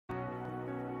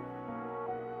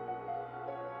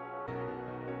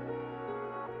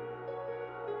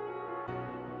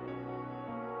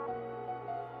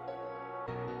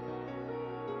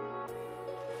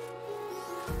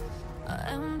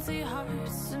empty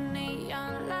hearts and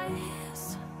neon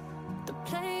lights. They're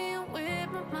playing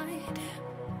with my mind.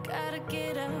 Gotta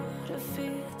get out of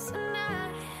here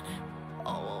tonight.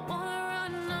 Oh, I wanna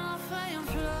run off and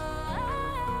fly.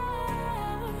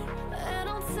 And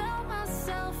I'll tell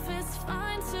myself it's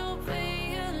fine to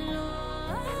be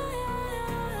alone,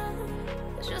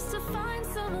 just to find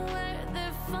somewhere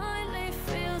that finally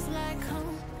feels like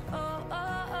home. Oh,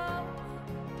 oh, oh.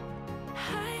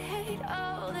 I hate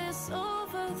all this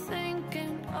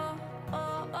overthinking. Oh,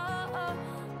 oh, oh, oh.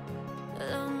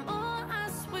 The more I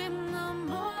swim, the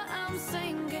more I'm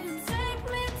sinking. Take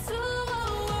me to a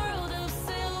world of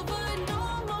silver. No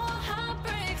more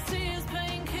heartbreaks, tears,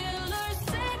 painkillers.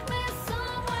 Take me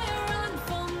somewhere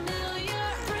unfamiliar.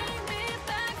 Bring me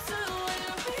back to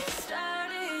where we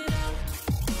started out.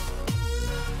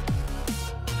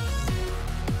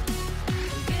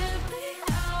 Get me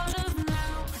out of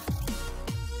now.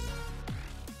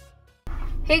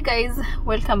 Hey guys,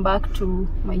 welcome back to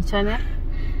my channel.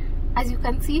 As you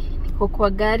can see, niko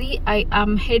kwa gari. I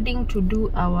am heading to do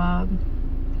our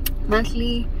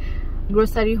monthly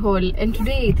grocery haul, and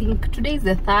today I think today is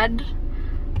the 3rd.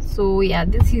 So yeah,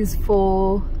 this is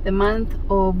for the month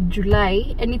of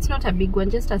July, and it's not a big one,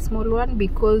 just a small one,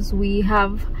 because we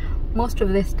have most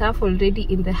of the stuff already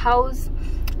in the house,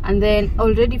 and then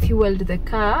already fueled the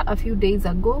car a few days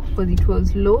ago because it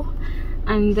was low.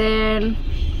 And then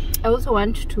I also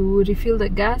want to refill the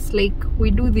gas, like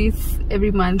we do this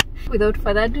every month. Without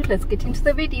further ado, let's get into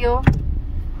the video.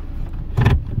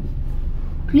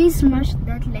 Please smash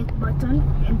that like button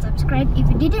and subscribe. If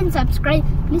you didn't subscribe,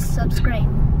 please subscribe.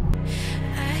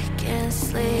 I can't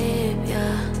sleep,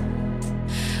 yeah.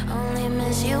 Only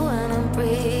miss you when I'm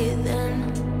breathing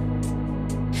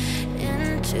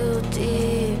in too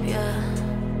deep, yeah.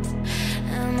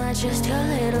 Am I just your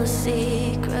little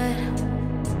secret?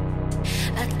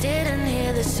 I didn't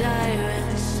hear the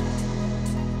sirens.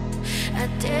 I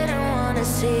didn't want to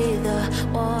see the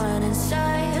warning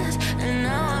signs, and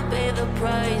now I pay the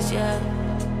price, yeah.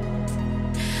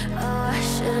 Oh, I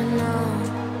should've known.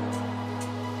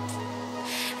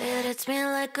 It hits me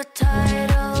like a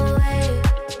tidal wave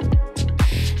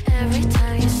every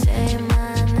time you say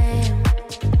my name.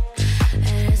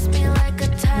 It hits me like a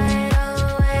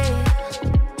tidal wave.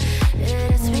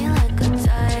 It hits me like a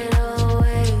tidal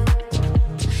wave.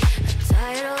 A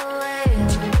tidal wave.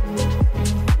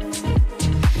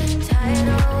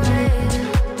 Tidal wave.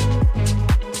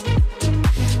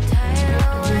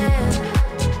 Tidal wave.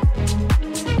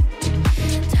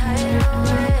 Tidal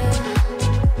wave.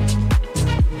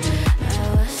 I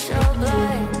was so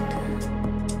blind,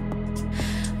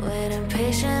 waiting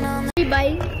patient on the Buy.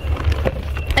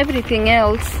 Everything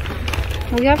else,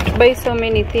 we have to buy so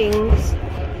many things.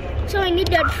 So I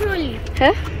need a trolley.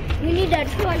 Huh? You need a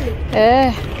trolley.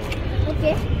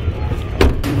 Okay.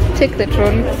 Take the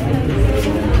trolley.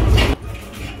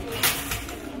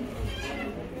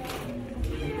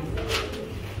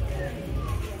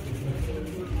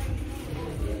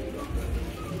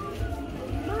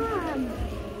 Mom.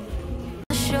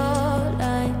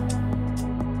 shoreline.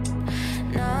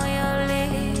 Now you're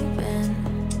leaving,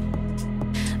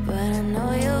 but I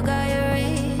know you got your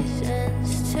reasons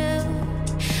too.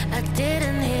 I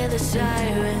didn't hear the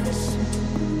sirens.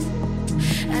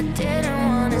 I didn't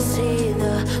want to see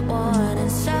the warning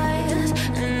signs,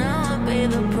 and now I pay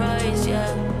the price,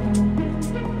 yeah.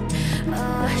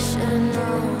 Oh, I should've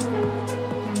known.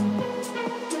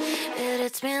 It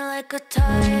hits me like a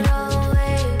tidal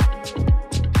wave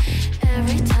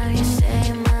every time you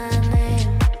say my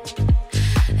name.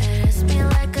 It hits me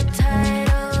like a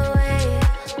tidal wave.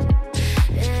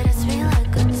 It hits me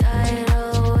like a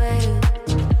tidal wave.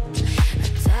 A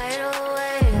tidal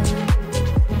wave.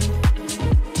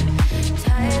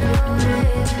 Tidal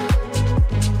wave.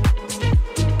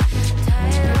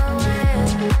 Tidal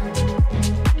wave.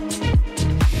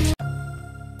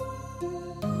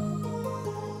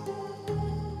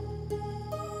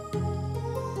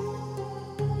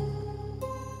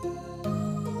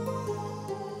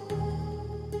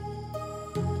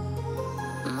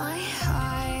 My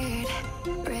heart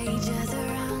rages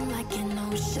around like an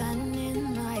ocean in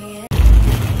my head.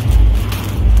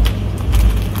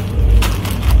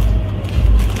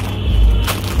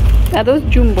 Are those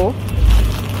jumbo?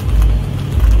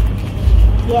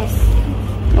 Yes.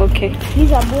 Okay.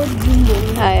 These are both jumbo.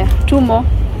 Ah, yeah. 2 more.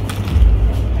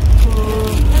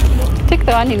 Take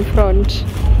the one in front.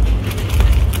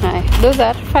 Aye. Those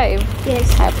are 5.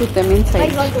 Yes. I put them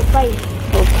inside. 5 out of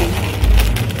 5. Okay.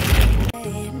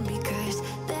 Because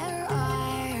there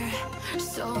are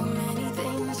so many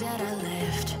things that I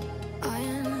left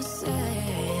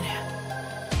unsaid.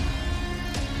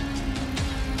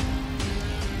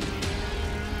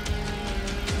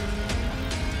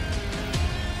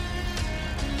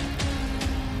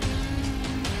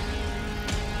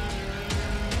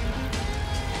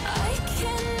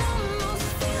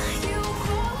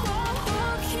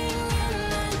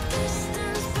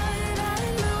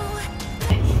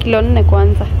 kilo 4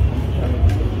 kwanza.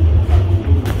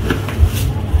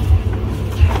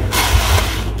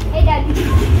 Hey Daddy.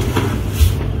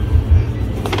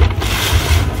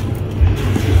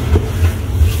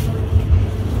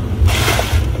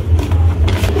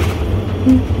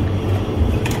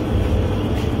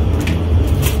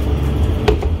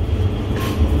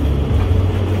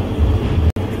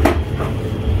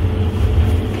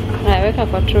 Naweka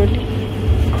kwa troli.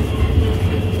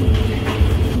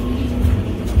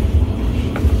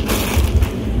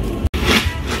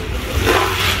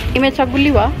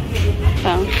 Imechaguliwa?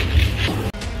 Sawa.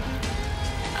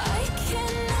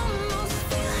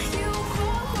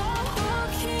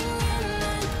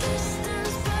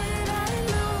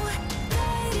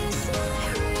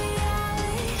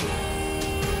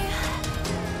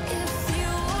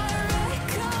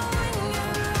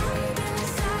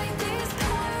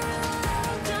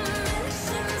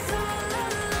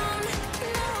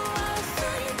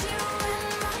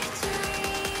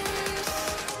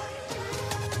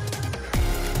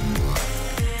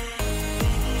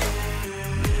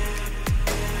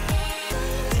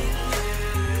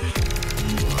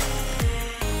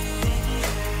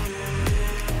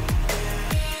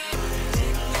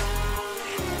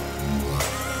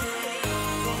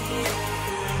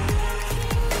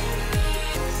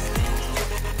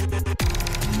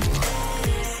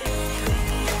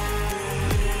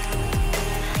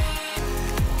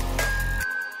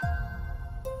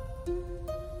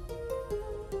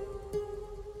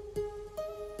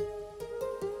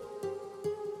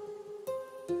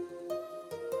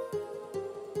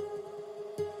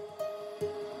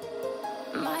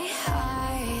 My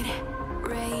heart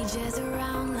rages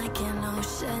around like an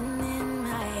ocean in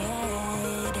my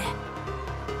head.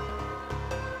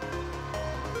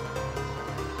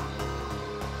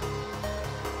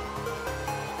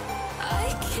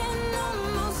 I can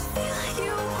almost feel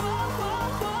you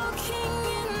walking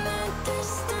in the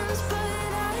distance,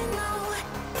 but I know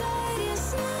that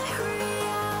it's not reality.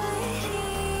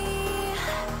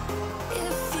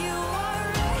 If you are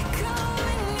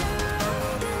echoing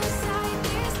around inside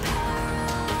these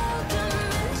parallel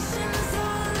dimensions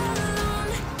all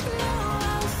alone, know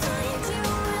I'll find you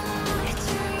in my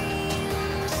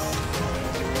dreams.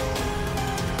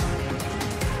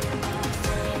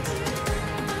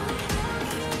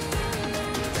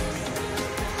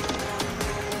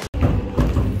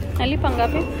 Nalipa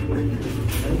ngapi?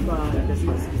 Nalipa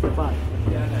 65.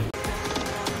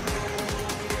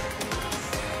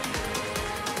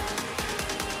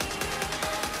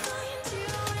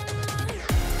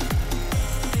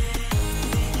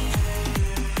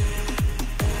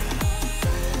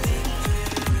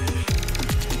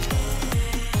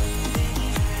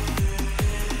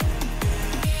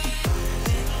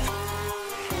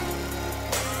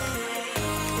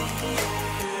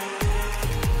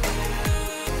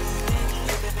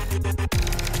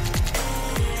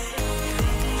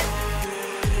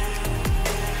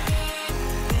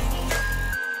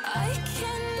 I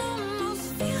can almost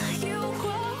feel you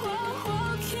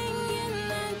walking in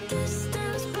the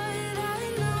distance, but I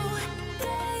know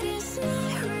that it's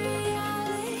not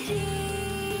reality.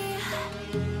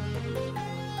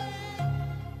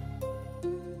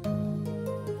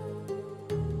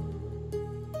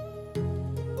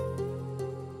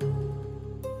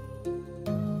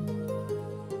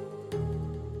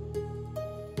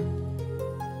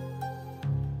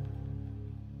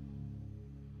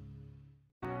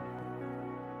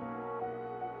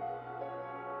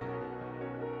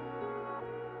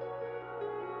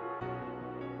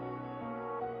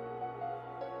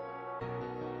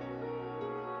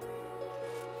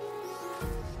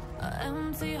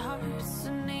 Empty hearts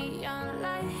and neon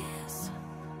lights,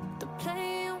 they're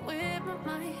playing with my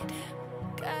mind.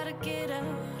 Gotta get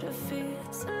out of here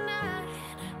tonight.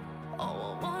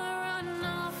 Oh, I wanna run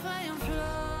off and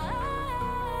fly,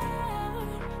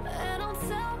 and I'll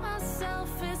tell myself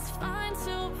it's fine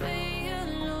to be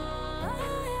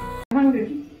alone. Hungry?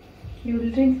 You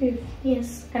will drink this?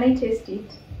 Yes. Can I taste it?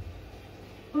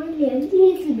 Only a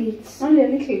little bit. Only a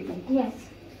little bit. Yes.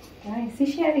 Nice. See,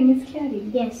 sharing is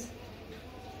caring. Yes.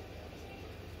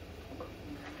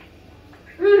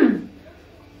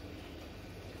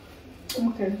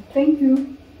 Okay, thank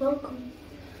you. Welcome.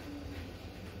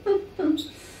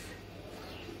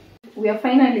 We are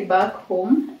finally back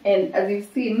home, and as you've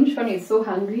seen, Sean is so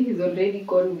hungry. He's already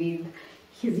gone with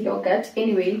his yogurt.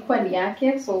 Anyway, ilikuwa ni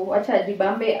yake, so wacha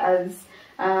ajibambe as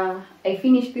I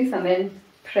finish this and then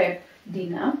prep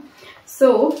dinner.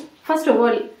 So first of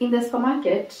all, in the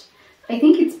supermarket, I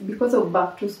think it's because of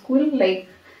back to school, like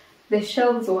the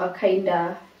shelves were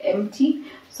kinda empty,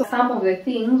 so some of the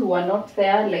things were not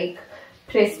there, like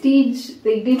Prestige,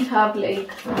 they didn't have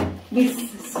like this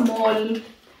small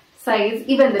size.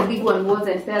 Even the big one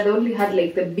wasn't there. They only had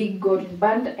like the big gold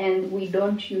band, and we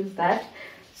don't use that.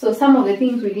 So some of the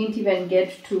things we didn't even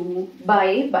get to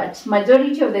buy, but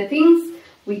majority of the things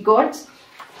we got.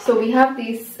 So we have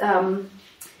this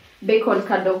bacon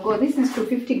kadogo. This is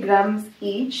 250 grams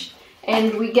each,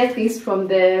 and we get this from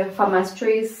the Farmer's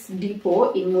Choice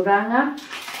Depot in Muranga.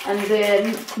 And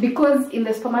then because in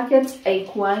the supermarket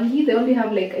Aikwangi, they only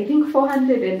have like I think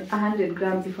 400 and 100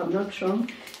 grams if I'm not wrong.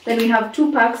 Then we have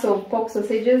 2 packs of pork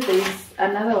sausages. There is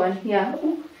another one here.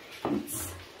 Ooh,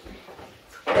 it's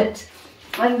good.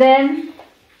 And then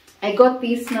I got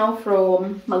this now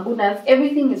from Magunas.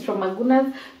 Everything is from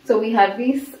Magunas. So we have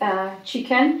this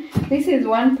chicken. This is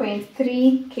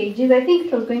 1.3 kgs. I think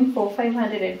it was going for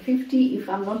 550 if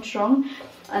I'm not wrong.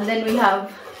 And then we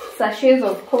have sachets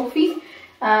of coffee.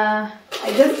 I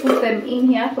just put them in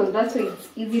here because that's why it's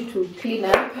easy to clean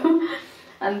up.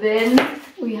 And then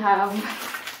we have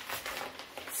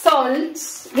salt.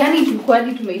 Yani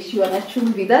tukwadi tumeishiwa na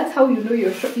chumvi. That's how you know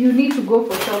you need to go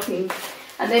for shopping.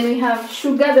 And then we have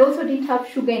sugar. They also didn't have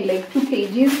sugar in like 2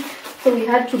 kgs, so we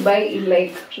had to buy in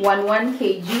like 1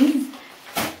 kgs.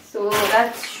 So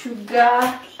that's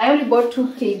sugar. I only bought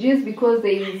 2 kgs because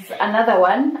there is another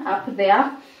one up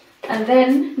there. And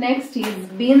then next is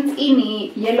beans.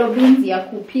 Ini yellow beans ya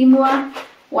kupimwa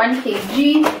 1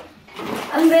 kg.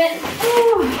 And then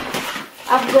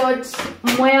I've got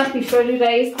moya pishori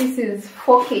rice. This is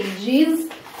 4 kgs.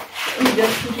 We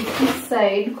just put it this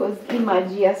side because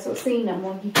imagine so say na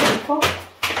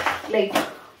like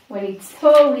when it's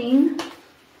thawing.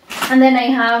 And then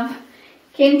I have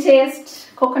cane taste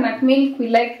coconut milk. We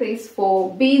like this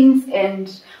for beans and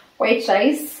white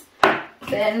rice.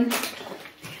 Then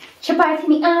chapati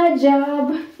ni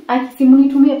ajab.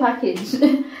 Simuni package.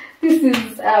 This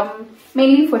is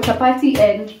mainly for chapati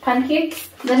and pancakes.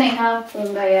 Then I have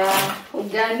unga ya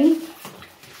ugali.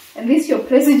 And this is your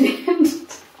president.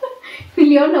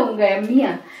 Miliona unga ya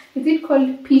mia. Is it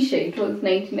called Pisha? It was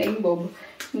 99 bob.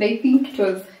 And I think it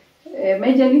was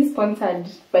majorly sponsored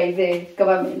by the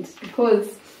government because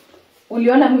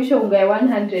uliona mwisho unga ya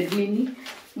 100 mini.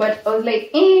 But I was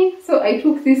like, so I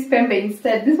took this pembe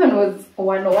instead. This one was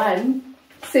 101.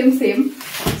 Same.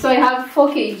 So I have 4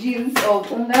 kgs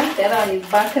of unga. The other one is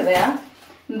back there.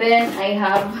 Then I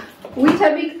have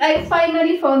Weetabix. I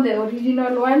finally found the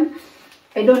original one.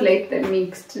 I don't like the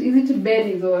mixed. Is it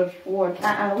berries or what?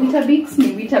 Weetabix.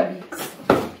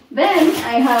 Then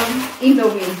I have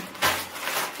Indomie.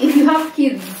 If you have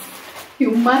kids,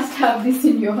 you must have this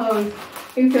in your house.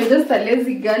 If you're just a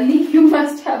lazy girly, you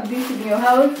must have this in your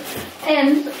house.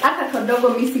 And aka kadogo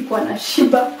misikuwa na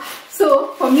shiba.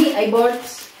 So for me, I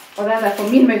bought, or rather for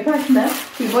me and my partner,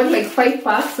 we bought like 5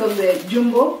 packs of the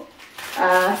jumbo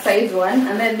size one.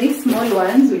 And then these small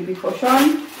ones will be for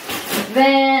Sean.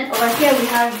 Then over here we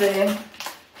have the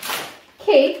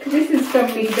cake. This is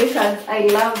from Milk Bakers. I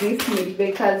love this Milk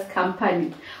Bakers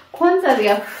company. Kwanza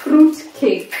their fruit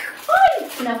cake.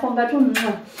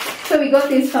 So we got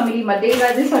this family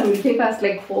Madeira. This one will take us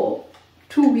like for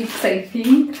 2 weeks, I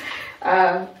think.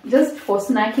 Just for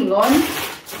snacking on.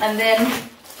 And then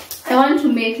I want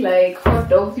to make like hot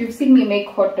dogs. You've seen me make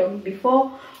hot dogs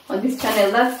before on this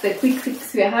channel. That's the quick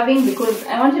fix we are having because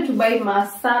I wanted to buy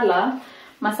masala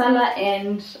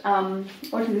and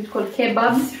what is it called,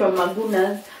 kebabs from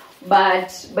Magunas,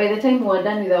 but by the time we were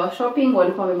done with our shopping,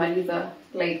 walikuwa wamemaliza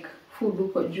like food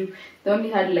huko juu. They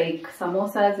only had like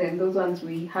samosas, and those ones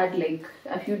we had like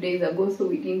a few days ago, so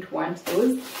we didn't want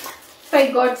those. So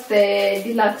I got the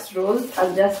deluxe rolls.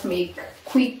 I'll just make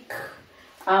quick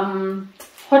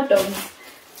hot dogs.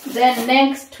 Then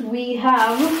next we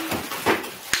have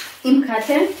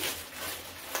imkate.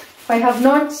 If I have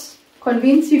not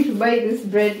convince you to buy this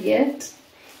bread yet,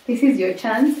 this is your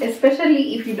chance,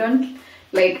 especially if you don't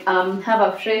like have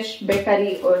a fresh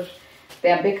bakery or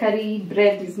their bakery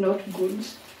bread is not good.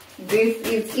 This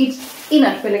is it in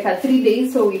a 3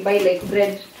 days, so we buy like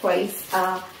bread twice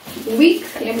a week.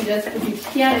 Let me just put it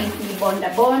here in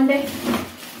the bonde.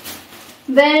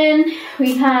 Then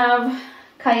we have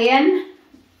cayenne.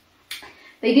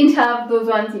 They didn't have those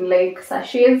ones in like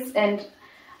sachets, and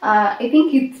I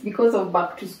think it's because of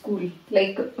back to school.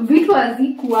 Like vitu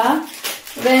hazikuwa.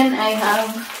 Then I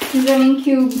have seasoning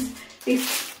cubes.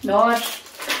 This not.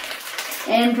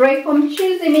 And dry foam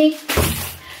cheese mix.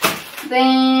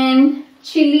 Then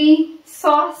chili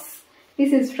sauce.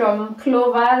 This is from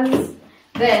Clover's.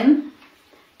 Then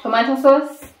tomato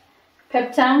sauce.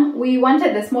 Peptang. We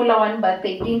wanted the smaller one, but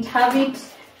they didn't have it.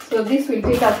 So this will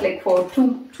take us like for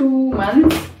two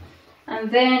months. And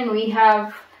then we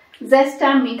have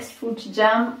Zesta mixed fruit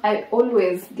jam. I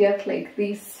always get like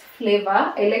this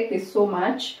flavor. I like this so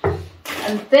much.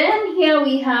 And then here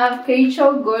we have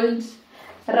Kericho Gold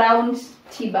round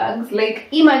tea bags.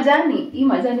 Like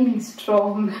imajani is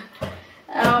strong.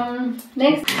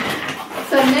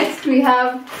 Next we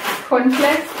have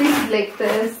cornflakes. This is like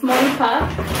the small pack.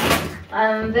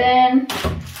 And then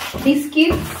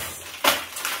biscuits.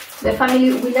 The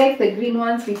family, we like the green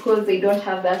ones because they don't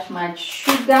have that much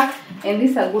sugar, and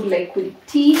these are good like with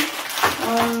tea.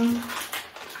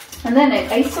 And then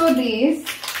I saw these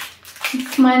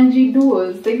spongy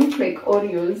duos. They look like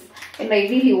Oreos, and I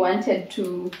really wanted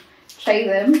to try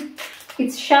them.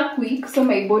 It's Shark Week, so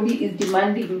my body is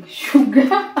demanding sugar.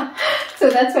 So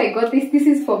that's why I got this. This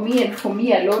is for me and for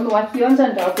me alone. Wakionja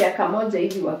ndawapea kamoja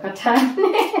hivi wakatane.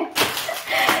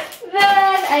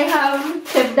 Then I have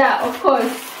cheddar, of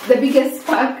course, the biggest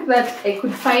pack that I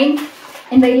could find.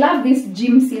 And I love this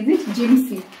Jimsy. Is it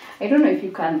Jimsy? I don't know if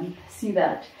you can see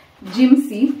that.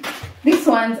 Jimsy. These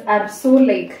ones are so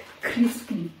like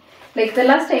crispy. Like the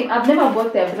last time, I've never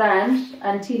bought their brand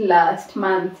until last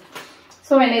month.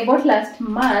 So when I bought last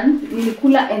month,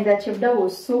 nilikula and the cheddar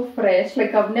was so fresh.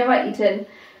 Like I've never eaten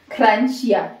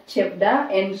crunchier cheddar,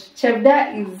 and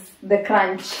cheddar is the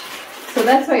crunch. So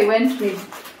that's why I went with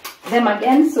them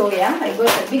again. So yeah, I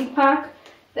got a big pack.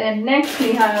 Then next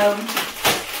we have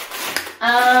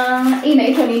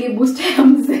inaitwa nili booster ya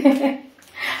mzee.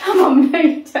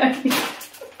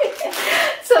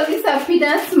 So these are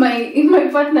peanuts. My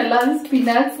partner loves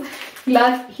peanuts.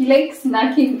 He likes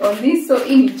snacking on this, so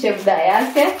in cheddar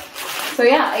yake. So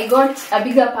yeah, I got a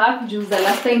bigger pack juu the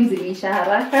last time zilisha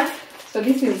haraka. So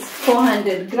this is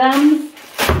 400 grams.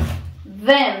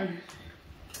 Then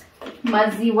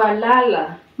maziwa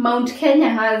lala. Mount Kenya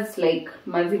has like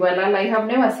maziwa lala. I have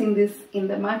never seen this in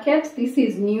the market. This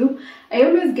is new. I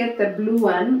always get the blue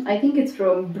one. I think it's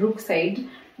from Brookside,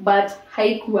 but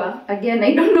haikuwa. Again,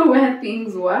 I don't know where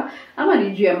things were. Ama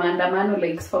ni juu ya maandamano,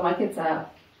 like supermarkets are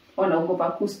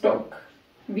wanaogopa kustock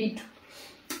vitu.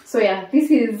 So yeah,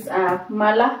 this is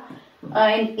mala,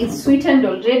 and it's sweetened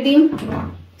already.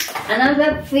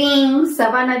 Another thing,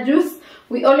 Savannah juice.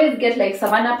 We always get like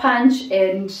Savannah Punch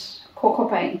and Cocoa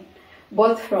Pine,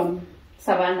 both from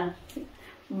Savannah,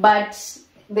 but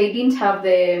they didn't have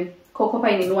the Cocoa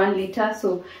Pine in 1 liter.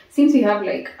 So since we have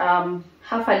like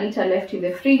half a liter left in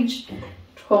the fridge,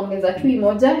 tukaongeza tu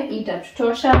moja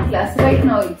itatutosha. Plus right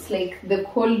now it's like the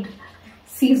cold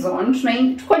season.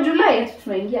 Tuko July,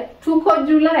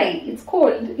 it's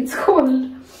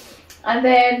cold. And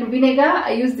then vinegar,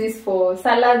 I use this for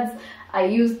salads, I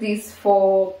use this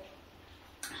for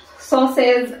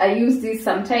sauces, I use this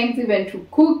sometimes even to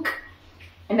cook,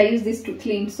 and I use this to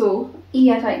clean. So hii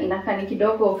hata inakani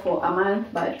kidogo for a month,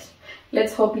 but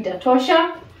let's hope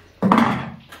itatosha.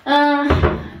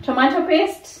 Tomato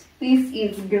paste, this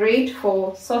is great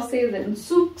for sauces and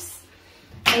soups.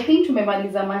 I think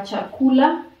tumemaliza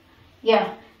machakula.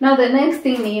 Yeah. Now the next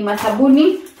thing ni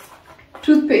masabuni,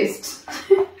 toothpaste.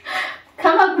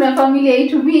 Kama kuna familia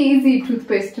itumie hizi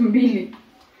toothpaste mbili,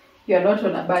 you are not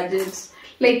on a budget.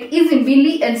 Like hizi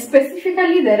mbili, and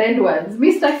specifically the red ones.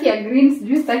 Mi staki ya greens,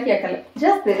 juu staki ya color.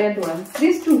 Just the red ones.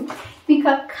 These two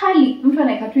nikakali, mtu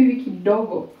anaeka tu hivi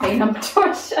kidogo na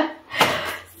inamtosha.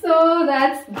 So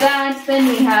that's that. Then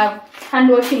we have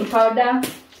hand washing powder.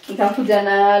 Ikakuja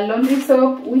na laundry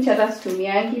soap, which hata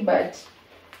situmiangi, but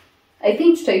I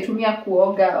think tutaitumia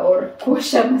kuoga or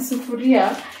kuosha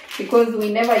masufuria, because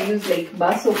we never use like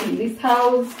bar soap in this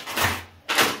house.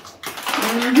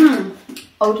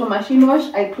 Auto machine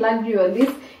wash, I plugged you on this.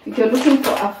 If you're looking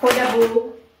for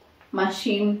affordable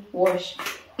machine wash,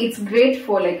 it's great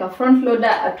for like a front loader,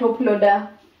 a top loader,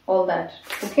 all that.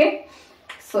 Okay,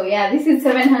 so yeah, this is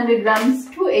 700 grams,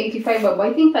 285 bob.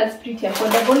 I think that's pretty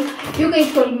affordable. You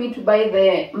guys told me to buy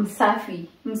the Msafi,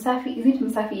 is it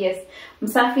Msafi? Yes,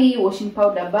 Msafi washing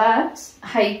powder, but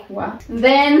haikuwa.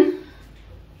 Then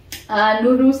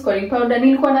Nuru scoring powder,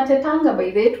 nilikuwa natetanga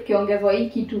by the way tukiongezwa hii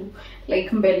kitu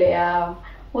like mbele ya,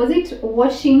 was it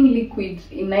washing liquid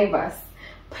in Naivas?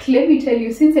 But let me tell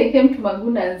you, since I came to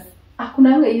Magunas,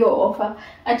 hakunanga hiyo offer.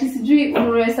 Ati sijui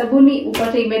ununue sabuni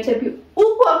upate imetepi.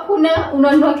 Huko hakuna,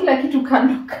 unanunua kila kitu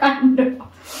kando.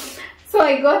 So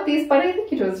I got this, but I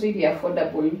think it was really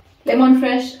affordable. Lemon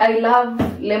fresh, I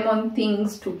love lemon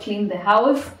things to clean the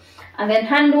house. And then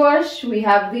hand wash, we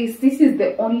have this. This is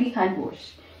the only hand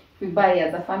wash we buy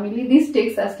as a family. This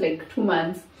takes us like 2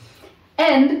 months.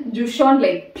 And Jushon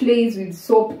like plays with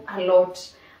soap a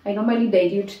lot. I normally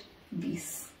dilute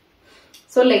this.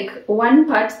 So like 1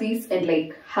 part this and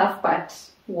like half part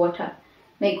water.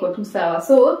 Na iko tu sawa.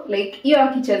 So like hiyo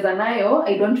akicheza nayo,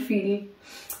 I don't feel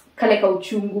kale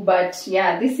kauchungu, but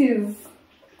yeah, this is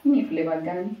flavor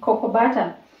gani? Cocoa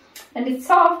butter, and it's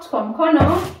soft kwa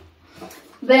mkono.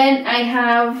 Then I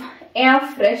have air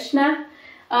freshener.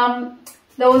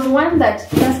 There was one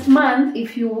that last month,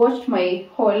 if you watched my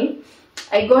haul,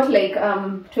 I got like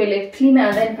toilet cleaner,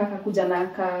 and then kakakuja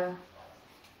na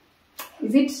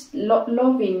is it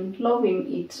loving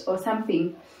it or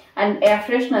something, and air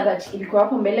freshener that ilikuwa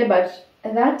hapo mbele, but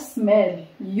that smell,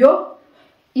 yo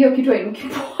kitu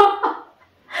inukipoa.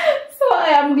 So I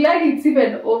am glad it's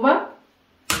even over.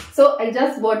 So I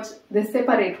just bought the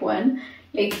separate one.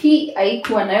 Like he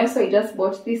haikuwa nayo, so I just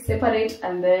bought this separate,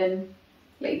 and then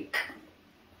like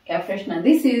air freshener.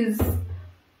 This is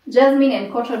jasmine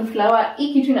and cotton flower.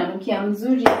 Hii kitu inanukia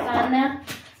mzuri sana.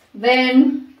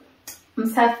 Then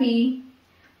msafi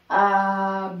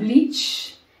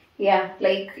bleach. Yeah,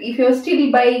 like if you're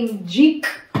still buying Jik,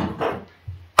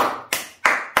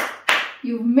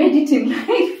 you've made it in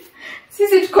life.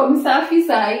 Sisi tuko msafi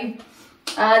sahi.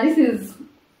 This is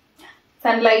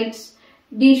Sunlight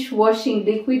dishwashing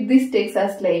liquid. This takes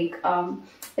us like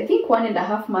I think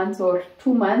 1.5 months or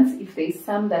 2 months if there is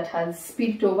some that has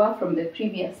spilled over from the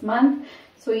previous month.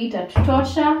 So it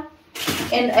atutosha.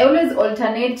 And I always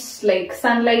alternate like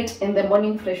Sunlight and the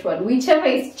Morning Fresh one. Whichever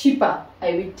is cheaper,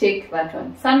 I will take that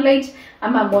one. Sunlight,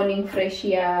 I'm a Morning Fresh.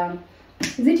 Yeah,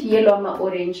 is it yellow or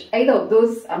orange? Either of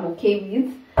those I'm okay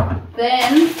with.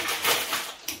 Then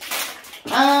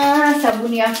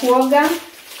sabuni ya kuoga.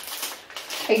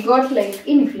 I got like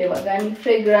any flavor gani,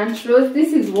 fragrant rose.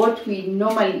 This is what we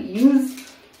normally use,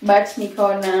 but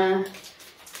nikaona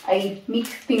I mix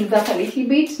things up a little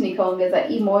bit. Nikaongeza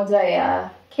hii moja ya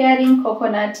caring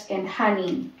coconut and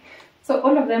honey. So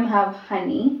all of them have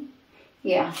honey.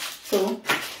 Yeah. So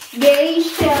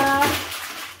geisha.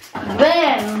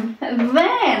 Then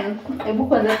ebu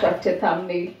kwanza tuakte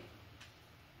thumbnail.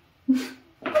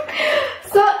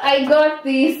 So I got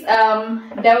this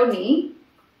Downy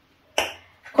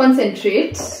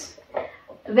concentrate.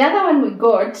 The other one we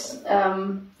got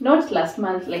not last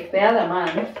month, like the other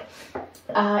month,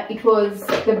 it was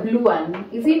the blue one.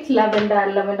 Is it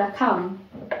lavender calm?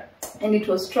 And it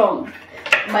was strong,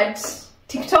 but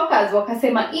TikTokers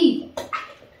wakasema hii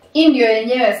ndio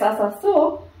yenyewe sasa.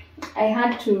 So I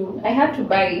had to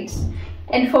buy it.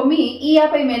 And for me, hii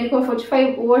hapa imeandikwa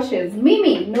 45 washes.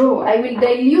 Mimi no, I will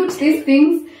dilute these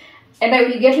things and I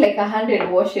will get like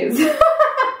 100 washes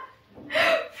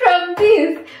from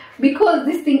this, because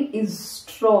this thing is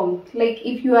strong. Like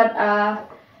if you are a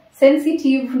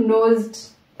sensitive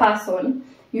nosed person,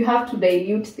 you have to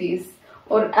dilute this,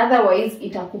 or otherwise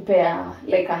itakupea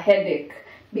like a headache,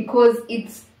 because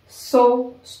it's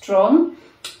so strong.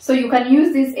 So you can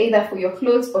use this either for your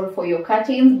clothes or for your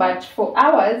curtains, but for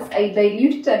ours I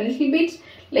dilute it a little bit.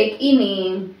 Like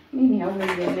in how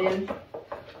many ml?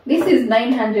 This is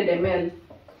 900 ml.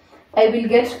 I will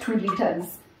get 2 liters.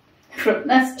 From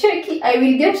that's checky, I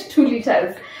will get 2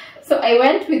 liters. So I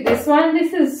went with this one.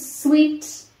 This is Sweet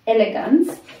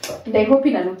Elegance, and I hope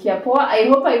inanukia poa. I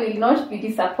hope I will not be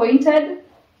disappointed.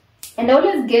 And I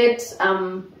always get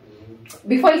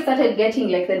before I started getting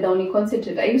like the Downy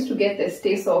concentrate, I used to get the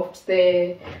Stay Soft,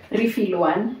 the refill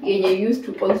one, and I used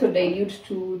to also dilute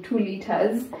to 2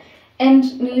 liters. And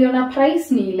niliona price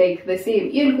ni like the same.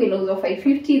 Hiyo ilikuwa inauzwa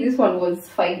 550. This one was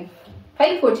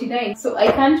 549. So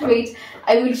I can't wait.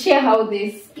 I will share how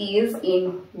this is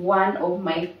in one of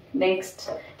my next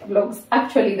vlogs.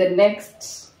 Actually, the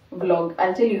next vlog,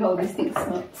 I'll tell you how this thing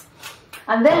smells.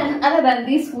 And then other than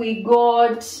this, we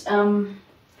got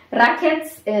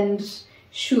Racquets and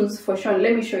shoes for Sean.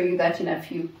 Let me show you that in a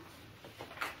few.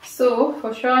 So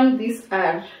for Sean, these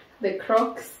are the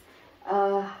Crocs.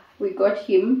 We got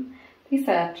him. These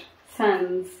are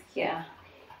Suns here.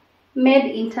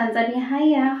 Made in Tanzania.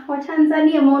 Haya, wa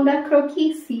Tanzania monda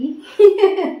Crocisi.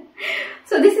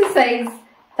 So this is size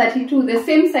 32, the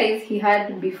same size he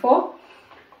had before.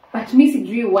 But me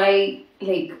sijui why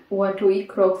like watoi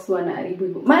Crocs wanaharibu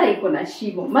hivyo. Mara iko na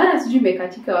shimo, mara sijui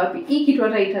imekatika wapi. Hii kitu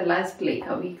hata ita last like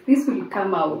a week. This will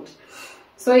come out.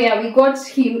 So yeah, we got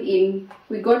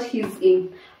his in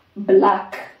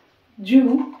black.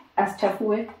 Juu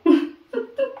asichafue.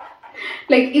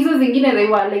 Like hizo zingine they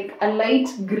were like a light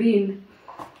green.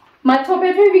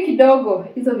 Matope tu hivi kidogo.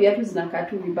 Hizo viatu zinakaa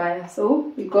tu vibaya.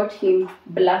 So we got him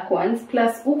black ones.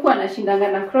 Plus huku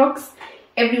anashindanga na Crocs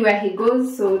everywhere he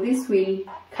goes. So this will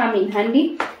come in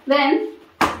handy. Then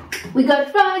we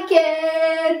got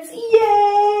Racquets.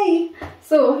 Yay!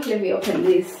 So let me open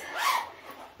this.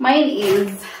 Mine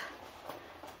is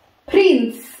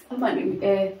Prince.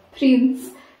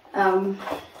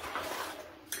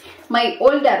 My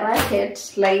older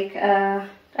racket, like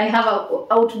I have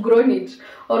outgrown it,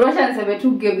 or what anseme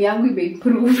tu game yangu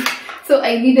imeimprove. So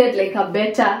I needed like a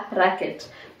better racket.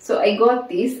 So I got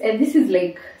this, and this is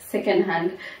like second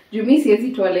hand. Jumi says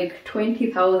it was like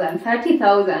 20,000,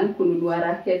 30,000 kununua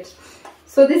racket.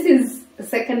 So this is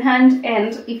second hand,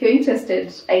 and if you're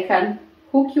interested, I can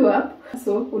hook you up.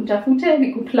 So untafute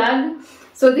nikuplug.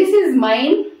 So this is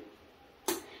mine,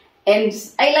 and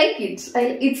I like it.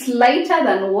 It's lighter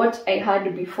than what I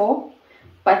had before,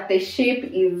 but the shape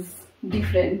is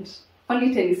different.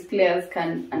 Only tennis players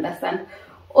can understand.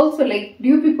 Also, like, do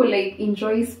you people like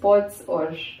enjoy sports,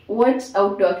 or what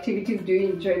outdoor activities do you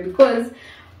enjoy? Because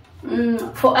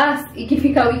for us,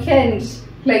 ikifika weekend,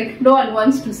 like, no one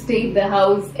wants to stay in the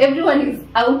house. Everyone is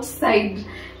outside.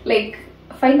 Like,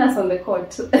 find us on the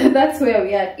court. That's where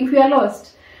we are. If we are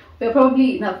lost, we're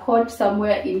probably in a court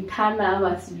somewhere in Tana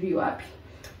or Wapi.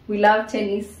 We love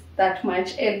tennis that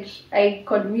much, and I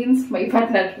convinced my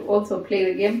partner to also play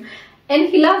the game, and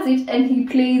he loves it, and he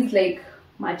plays like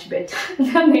much better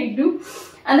than I do.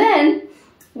 And then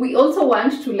we also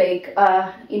want to like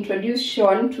introduce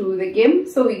Sean to the game,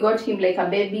 so we got him like a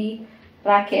baby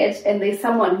racket, and there's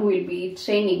someone who will be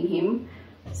training him.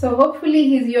 So hopefully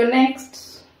he's your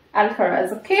next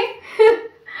Alcaraz, okay?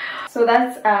 So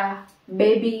that's a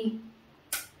baby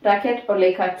racket, or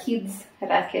like a kid's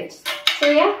racket. So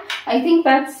yeah, I think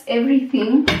that's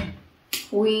everything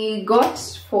we got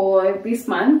for this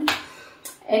month.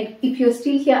 And if you're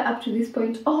still here up to this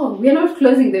point, oh, we're not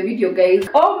closing the video, guys.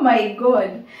 Oh my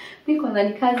god.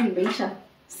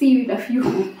 See you in a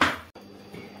few.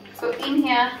 So in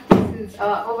here, this is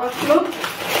our overflow.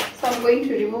 So I'm going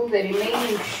to remove the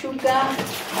remaining sugar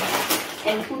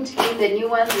and put in the new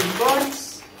ones we got.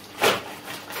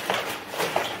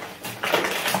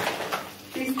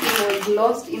 This thing was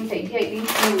lost inside here. I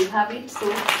didn't know we have it, so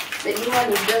the new one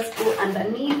will just go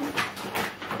underneath.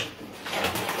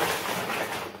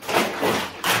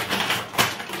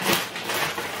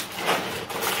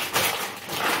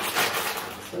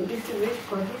 So this is it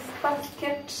for this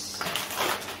basket.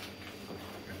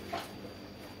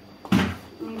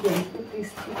 Maybe I put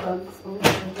these 2 bags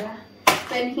over there.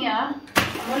 Then here, I'm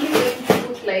only going to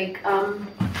put like 1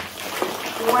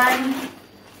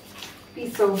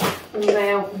 piece of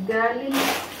ugali.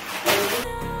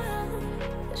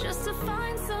 Just to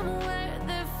find somewhere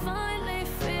that finally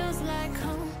feels like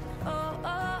home. Oh,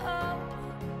 oh, oh.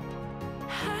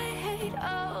 I hate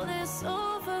all this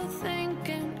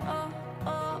overthinking. Oh,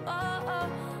 oh, oh, oh.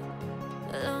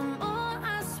 The more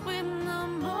I swim, the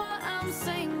more I'm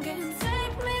sinking.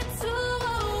 Take me to a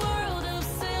world of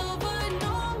silver.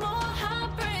 No more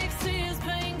heartbreaks, tears,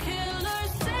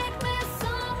 painkillers. Take me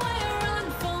somewhere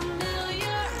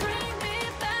unfamiliar. Bring me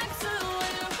back to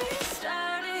where we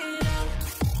started out.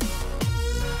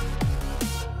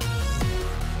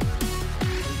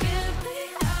 Get me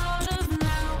out of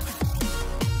now.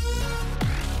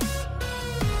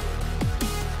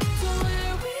 To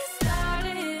where we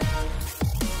started out.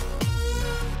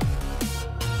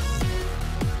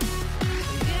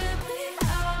 Get me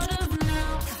out of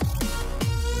now.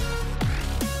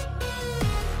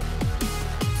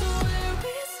 To where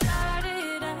we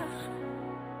started out.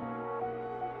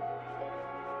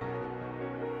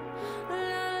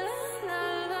 La la la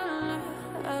la la.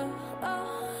 Oh,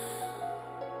 oh.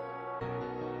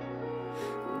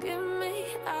 Get me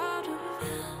out of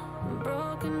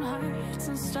broken hearts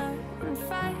and starting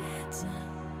fights,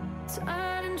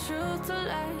 turning truth to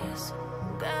lies.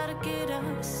 Gotta get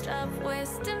up, stop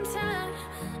wasting time.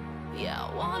 Yeah,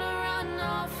 I wanna run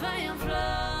off and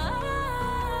fly.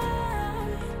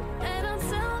 And I'll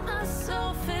tell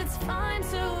myself it's fine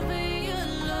to be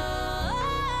alone.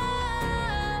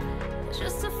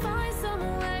 Just to find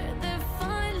somewhere that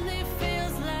finally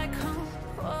feels like home.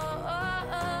 Oh,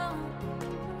 oh, oh.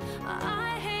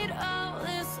 I hate all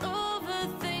this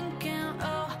overthinking.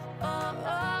 Oh, oh,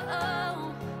 oh,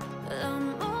 oh. The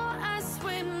more I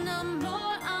swim, the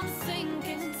more I'm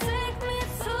sinking. Take me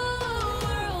to a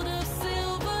world of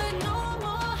silver. No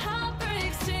more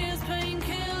heartbreaks, tears,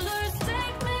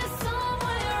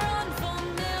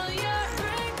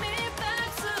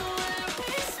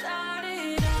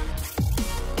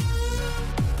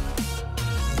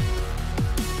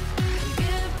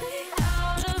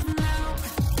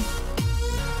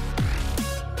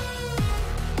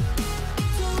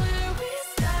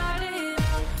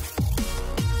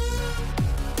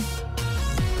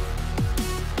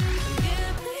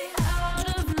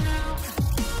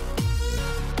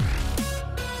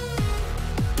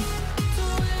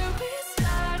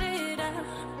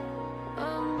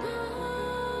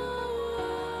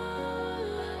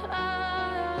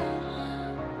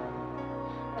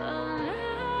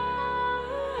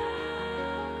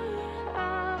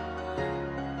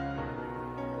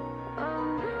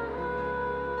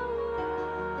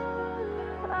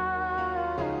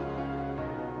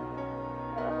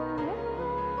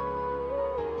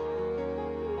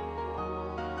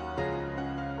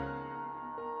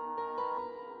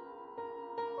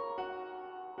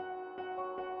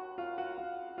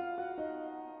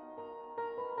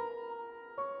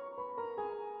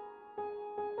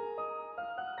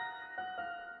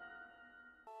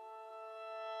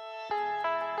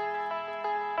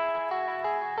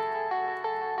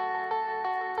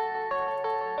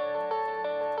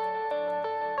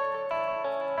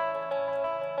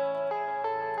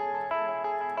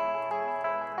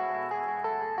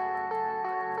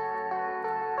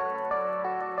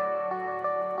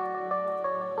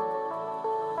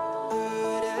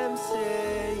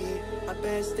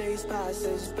 best days pass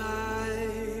us by,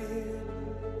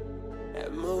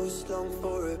 and most long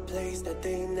for a place that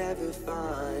they never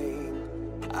find.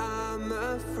 I'm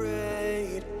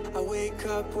afraid I wake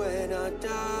up when I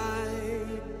die,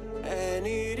 and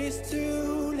it is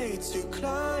too late to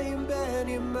climb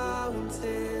any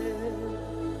mountain.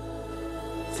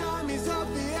 Time is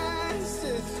of the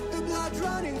essence, the blood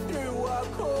running through our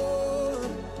core.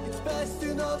 It's best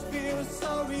to not feel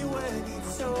sorry when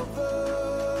it's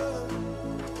over.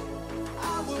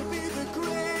 I will be the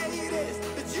greatest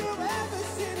that you've ever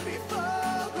seen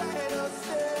before, and I'll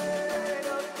stay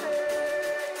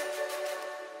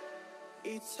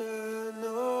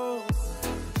eternal.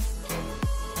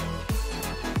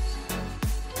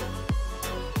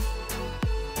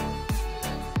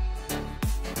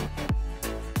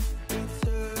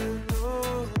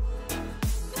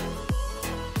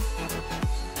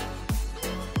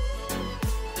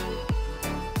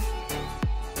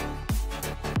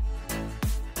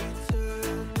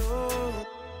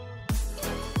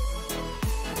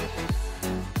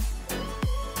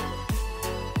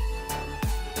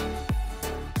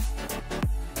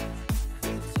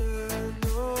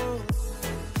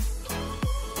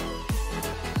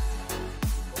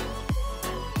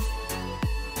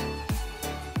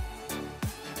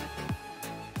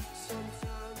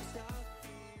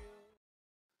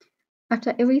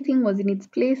 After everything was in its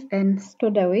place and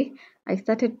stored away, I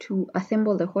started to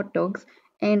assemble the hot dogs,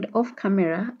 and off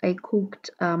camera I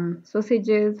cooked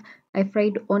sausages. I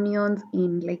fried onions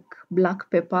in like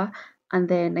black pepper, and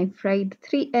then I fried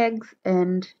 3 eggs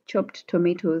and chopped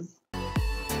tomatoes.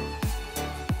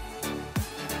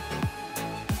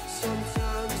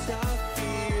 Sometimes I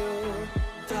feel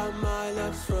that my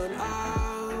luck's run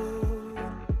out.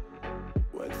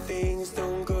 When things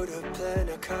don't go to plan,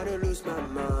 I kinda lose my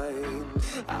mind.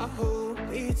 I hope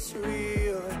it's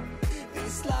real,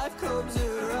 this life comes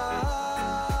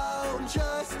around.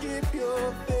 Just keep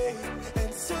your faith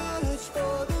and search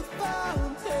for the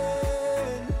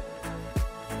fountain.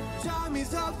 Time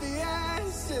is of the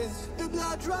essence, the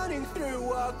blood running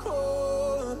through our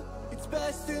core. It's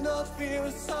best to not feel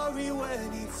sorry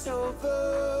when it's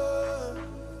over.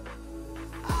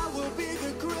 I will be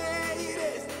the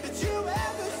greatest that you've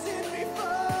ever seen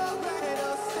before, and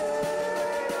I'll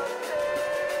stay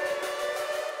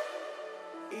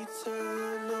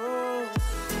eternal.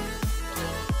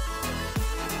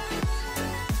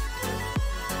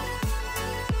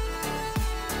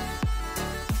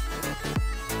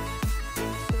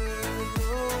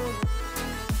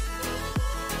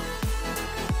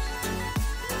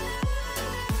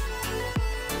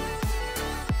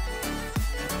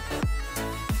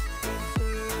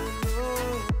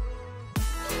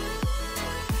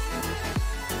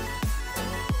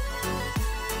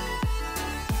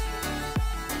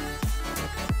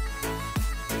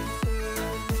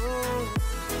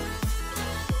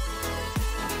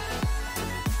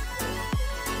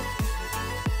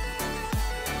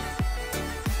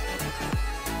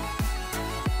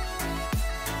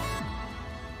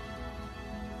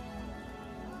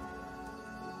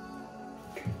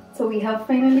 So we have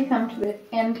finally come to the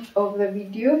end of the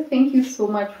video. Thank you so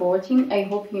much for watching. I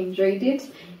hope you enjoyed it.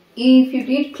 If you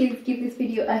did, please give this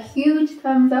video a huge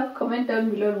thumbs up. Comment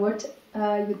down below what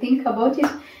you think about it,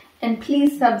 and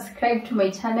please subscribe to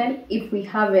my channel if we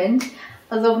haven't.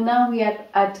 As of now, we are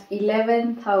at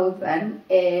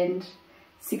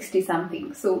 11,060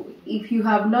 something. So if you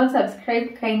have not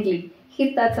subscribed, kindly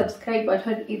hit that subscribe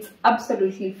button. It's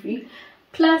absolutely free.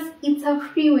 Plus, it's a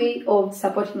free way of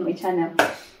supporting my channel.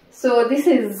 So this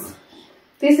is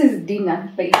dinner.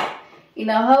 Like in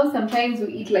our house, sometimes we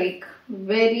eat like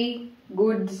very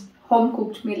good home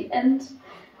cooked meal, and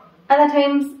other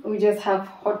times we just have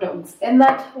hot dogs, and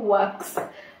that works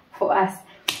for us.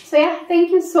 So yeah, thank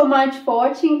you so much for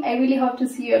watching. I really hope to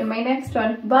see you on my next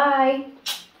one. Bye.